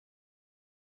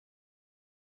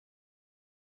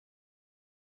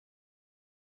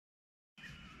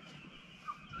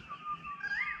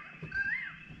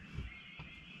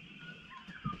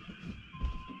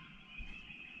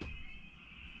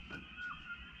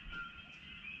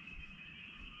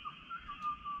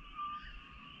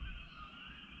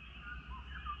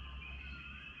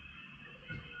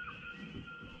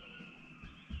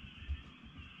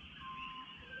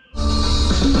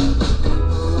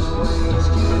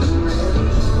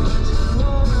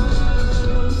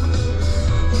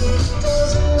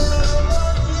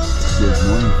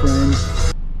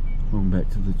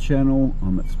channel.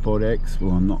 I'm at sporadic.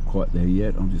 Well, I'm not quite there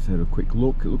yet. I've just had a quick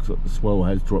look. It looks like the swell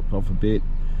has dropped off a bit.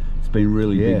 It's been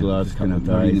really big last couple of days.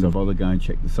 I'm going to bother go and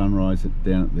check the sunrise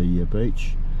down at the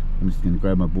beach. I'm just going to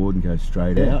grab my board and go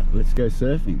straight out. Let's go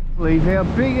surfing. Believe how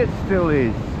big it still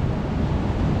is.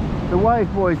 The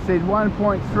wave boy said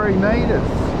 1.3 metres.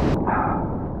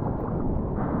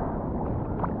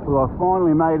 Well, I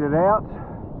finally made it out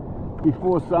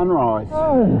before sunrise.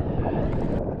 Oh,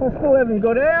 I still haven't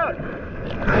got out.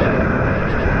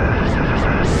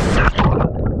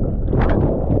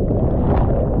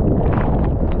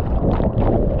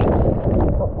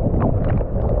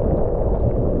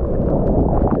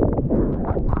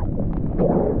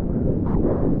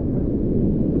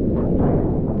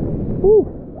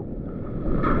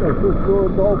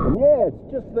 Dolphin. Yeah, it's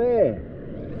just there.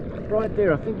 Right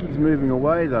there. I think he's moving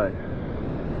away though.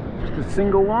 Just a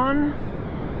single one.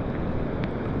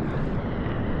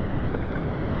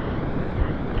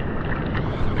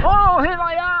 Oh, here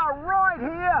they are, right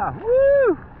here.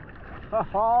 Woo!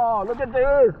 Oh, look at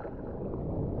this.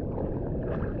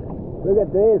 Look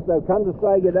at this. They've come to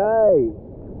say good day.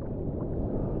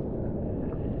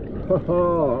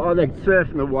 Oh, they're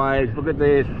surfing the waves. Look at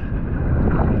this.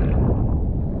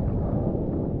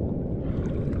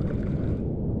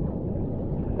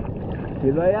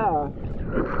 Here they are.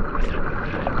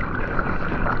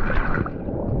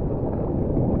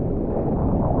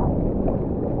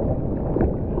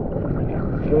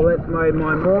 Well, that's made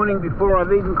my morning before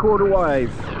I've even caught a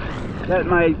wave. That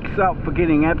makes up for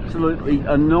getting absolutely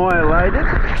annihilated.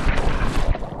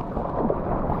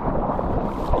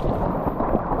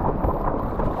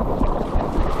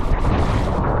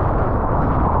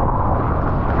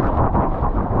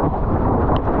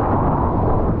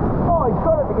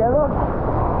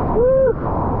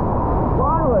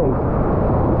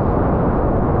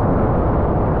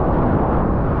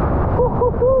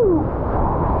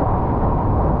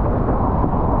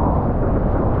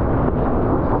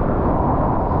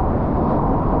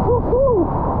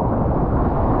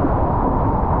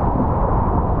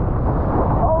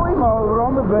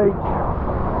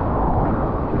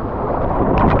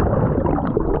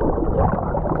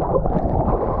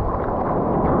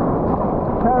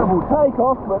 Terrible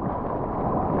takeoff, but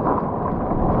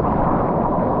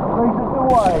at least it's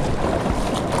away.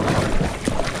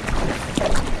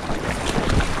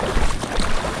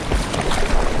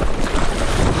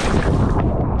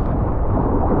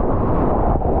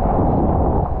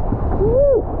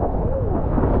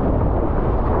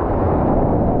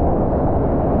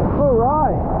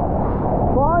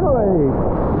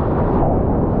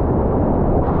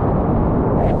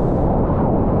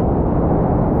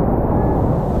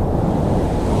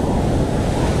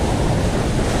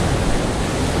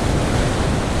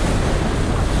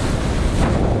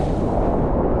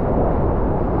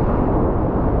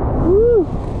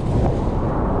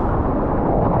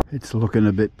 It's looking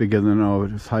a bit bigger than I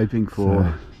was hoping for.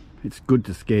 So, it's good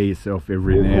to scare yourself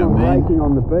every now and then. Breaking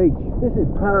on the beach. This is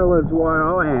parallel to where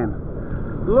I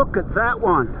am. Look at that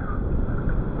one.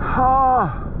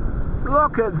 Oh,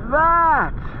 look at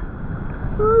that.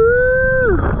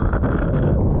 Woo!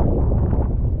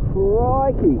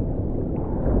 Crikey.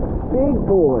 Big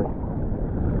boy.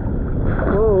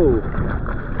 Oh,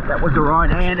 that was the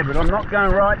right-hander, but I'm not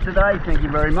going right today, thank you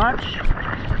very much.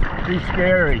 Too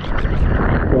scary.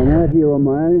 So I'm out here on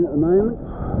my own at the moment.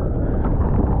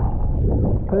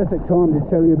 Perfect time to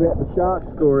tell you about the shark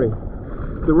story.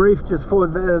 The reef just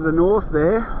further to the north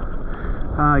there.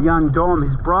 Young Dom,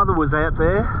 his brother, was out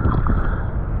there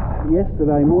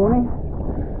yesterday morning,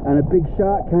 and a big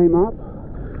shark came up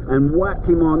and whacked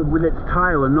him on with its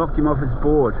tail and knocked him off his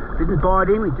board. Didn't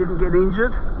bite him, he didn't get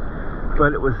injured,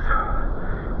 but it was,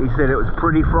 he said it was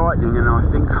pretty frightening, and I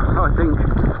think,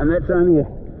 and that's only a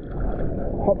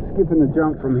hop, skip and a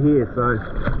jump from here, so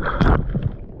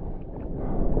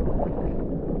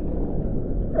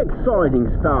exciting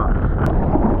stuff.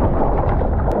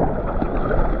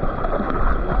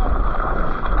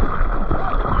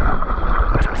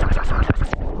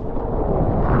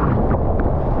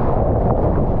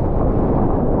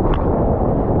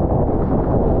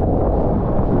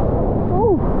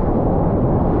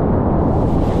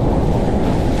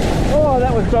 Oh,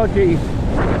 that was dodgy.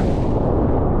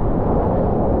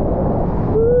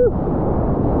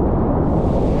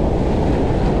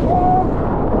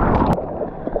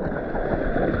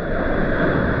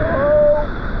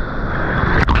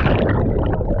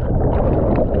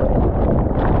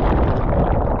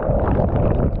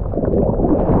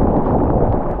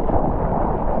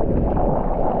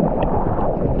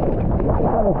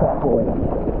 boy.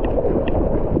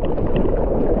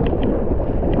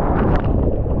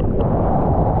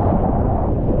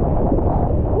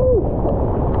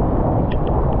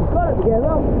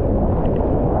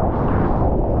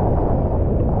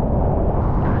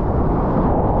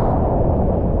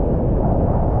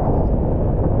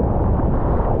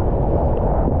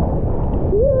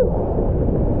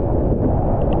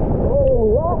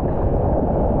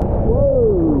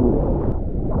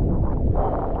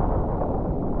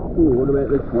 Ooh, what about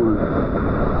this one?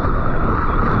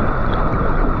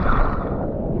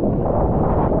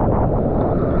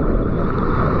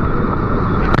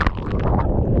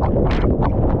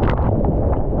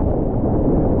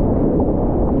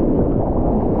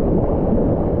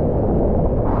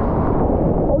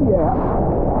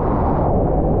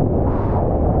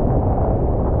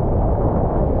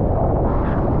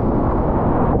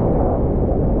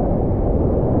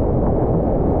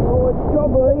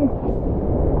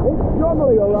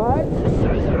 Alright.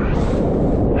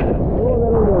 Oh,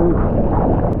 that'll do.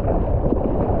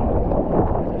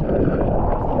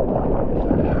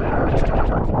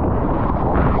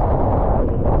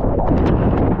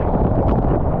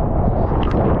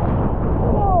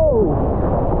 Whoa!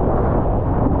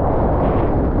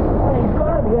 Hey, he's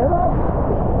got it together.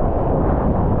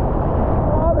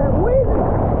 Oh, that wind!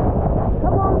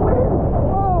 Come on, wind!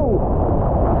 Whoa!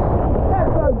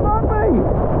 That's so bumpy!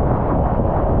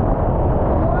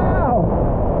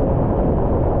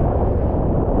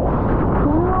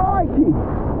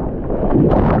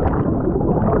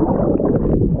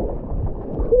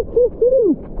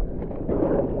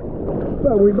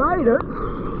 But we made it.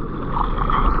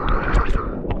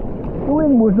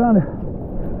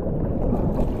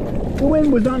 The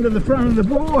wind was under the front of the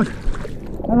board,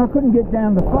 and I couldn't get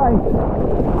down the face.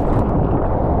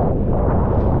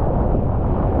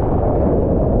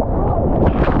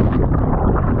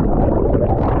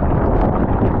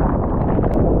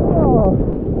 Oh.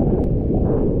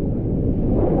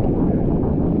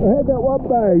 I had that one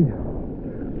bait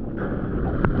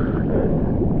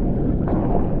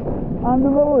under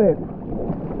the lip.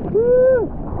 Woo.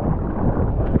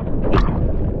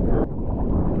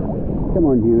 Come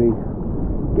on, Huey.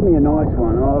 Give me a nice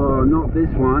one. Oh, not this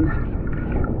one.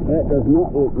 That does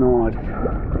not look nice.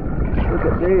 Look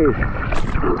at this.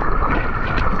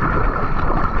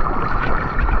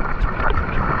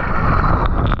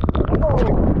 Oh,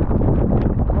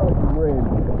 that's red.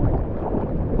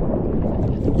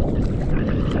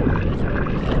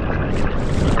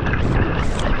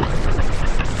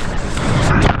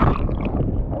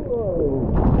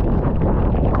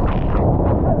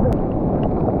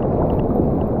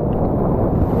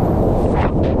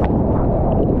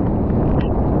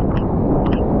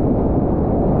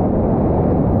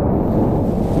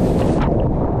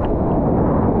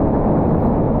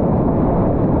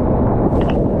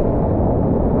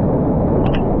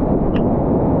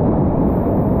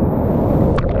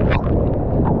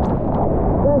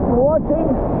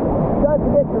 Don't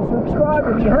forget to subscribe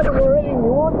if you haven't already and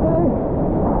you want to.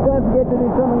 Don't forget to do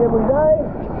something every day.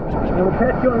 And we'll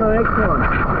catch you on the next one.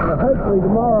 And hopefully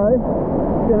tomorrow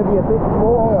it's going to be a bit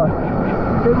smaller.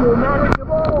 So you'll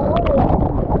manageable.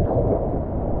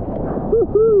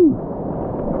 Woohoo!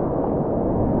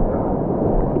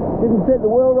 Didn't set the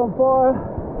world on fire,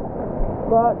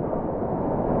 but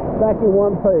back in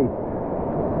one piece.